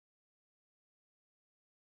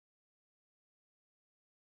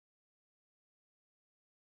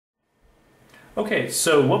Okay,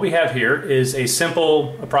 so what we have here is a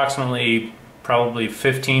simple, approximately probably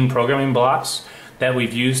 15 programming blocks that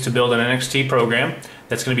we've used to build an NXT program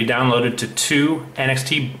that's going to be downloaded to two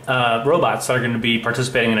NXT robots that are going to be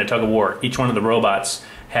participating in a tug-of-war. Each one of the robots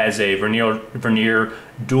has a Vernier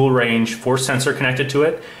dual range force sensor connected to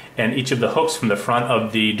it, and each of the hooks from the front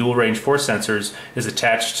of the dual range force sensors is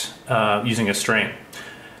attached using a string.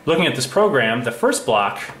 Looking at this program, the first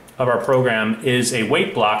block of our program is a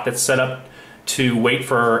wait block that's set up to wait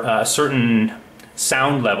for a certain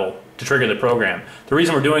sound level to trigger the program. The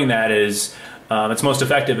reason we're doing that is it's most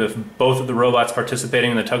effective if both of the robots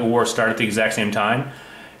participating in the tug-of-war start at the exact same time.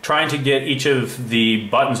 Trying to get each of the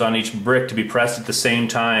buttons on each brick to be pressed at the same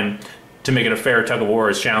time to make it a fair tug-of-war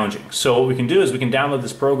is challenging. So what we can do is we can download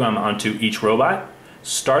this program onto each robot,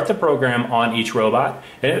 start the program on each robot,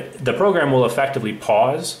 and the program will effectively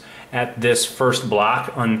pause at this first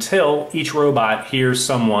block until each robot hears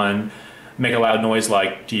someone make a loud noise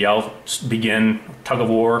like yell, begin,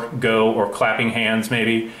 tug-of-war, go, or clapping hands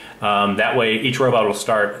maybe. That way each robot will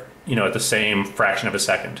start at the same fraction of a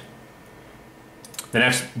second. The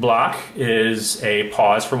next block is a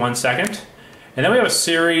pause for 1 second. And then we have a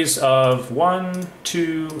series of 1,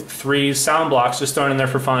 2, 3 sound blocks just thrown in there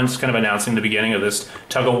for fun, just kind of announcing the beginning of this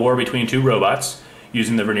tug-of-war between two robots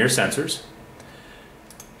using the Vernier sensors.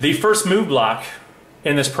 The first move block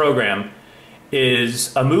in this program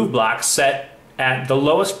is a move block set at the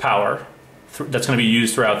lowest power that's going to be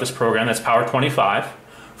used throughout this program. That's power 25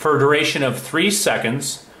 for a duration of 3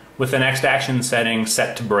 seconds with the next action setting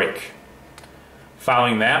set to break.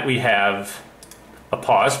 Following that, we have a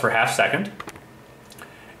pause for ½ second,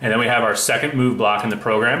 and then we have our second move block in the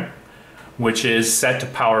program, which is set to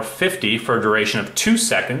power 50 for a duration of 2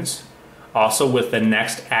 seconds, also with the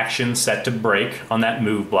next action set to break on that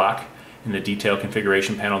move block in the detail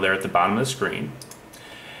configuration panel there at the bottom of the screen.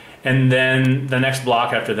 And then the next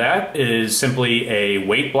block after that is simply a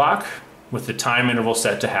wait block with the time interval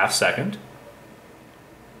set to ½ second.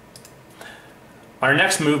 Our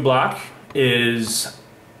next move block is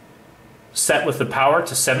set with the power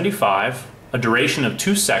to 75, a duration of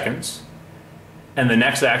 2 seconds, and the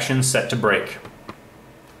next action set to break.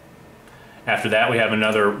 After that, we have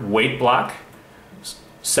another wait block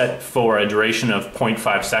set for a duration of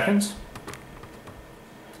 0.5 seconds.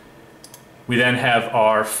 We then have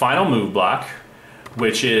our final move block,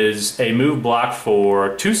 which is a move block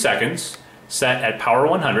for 2 seconds set at power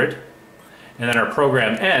 100, and then our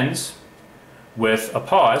program ends with a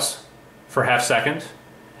pause for ½ second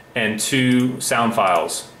and 2 sound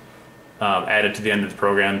files added to the end of the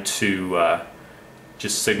program to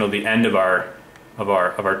just signal the end of our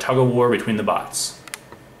tug-of-war between the bots.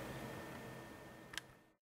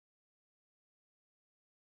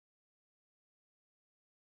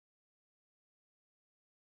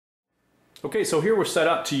 Okay, so here we're set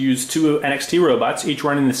up to use two NXT robots, each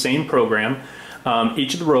running the same program.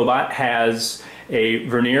 Each of the robot has a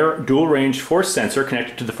Vernier dual range force sensor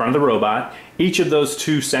connected to the front of the robot. Each of those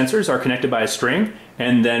two sensors are connected by a string,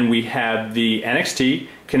 and then we have the NXT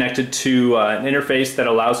connected to an interface that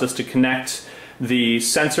allows us to connect the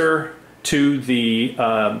sensor to the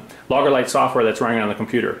Logger Lite software that's running on the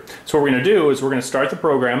computer. So what we're going to do is we're going to start the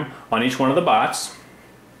program on each one of the bots.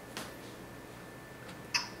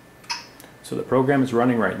 So the program is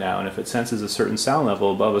running right now, and if it senses a certain sound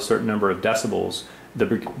level above a certain number of decibels,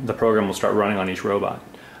 the program will start running on each robot.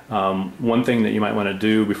 One thing that you might want to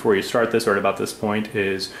do before you start this or at about this point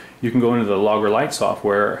is you can go into the Logger Lite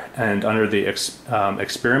software, and under the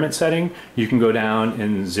experiment setting you can go down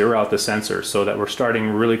and zero out the sensor so that we're starting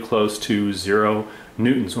really close to 0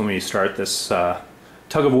 newtons when we start this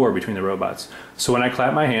tug-of-war between the robots. So when I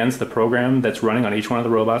clap my hands, the program that's running on each one of the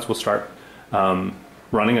robots will start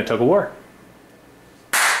running a tug-of-war.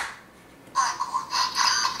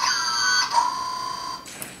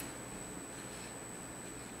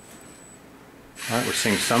 All right, we're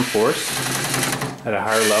seeing some force at a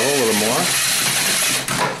higher level, a little more.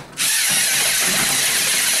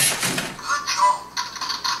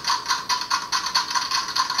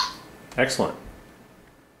 Excellent.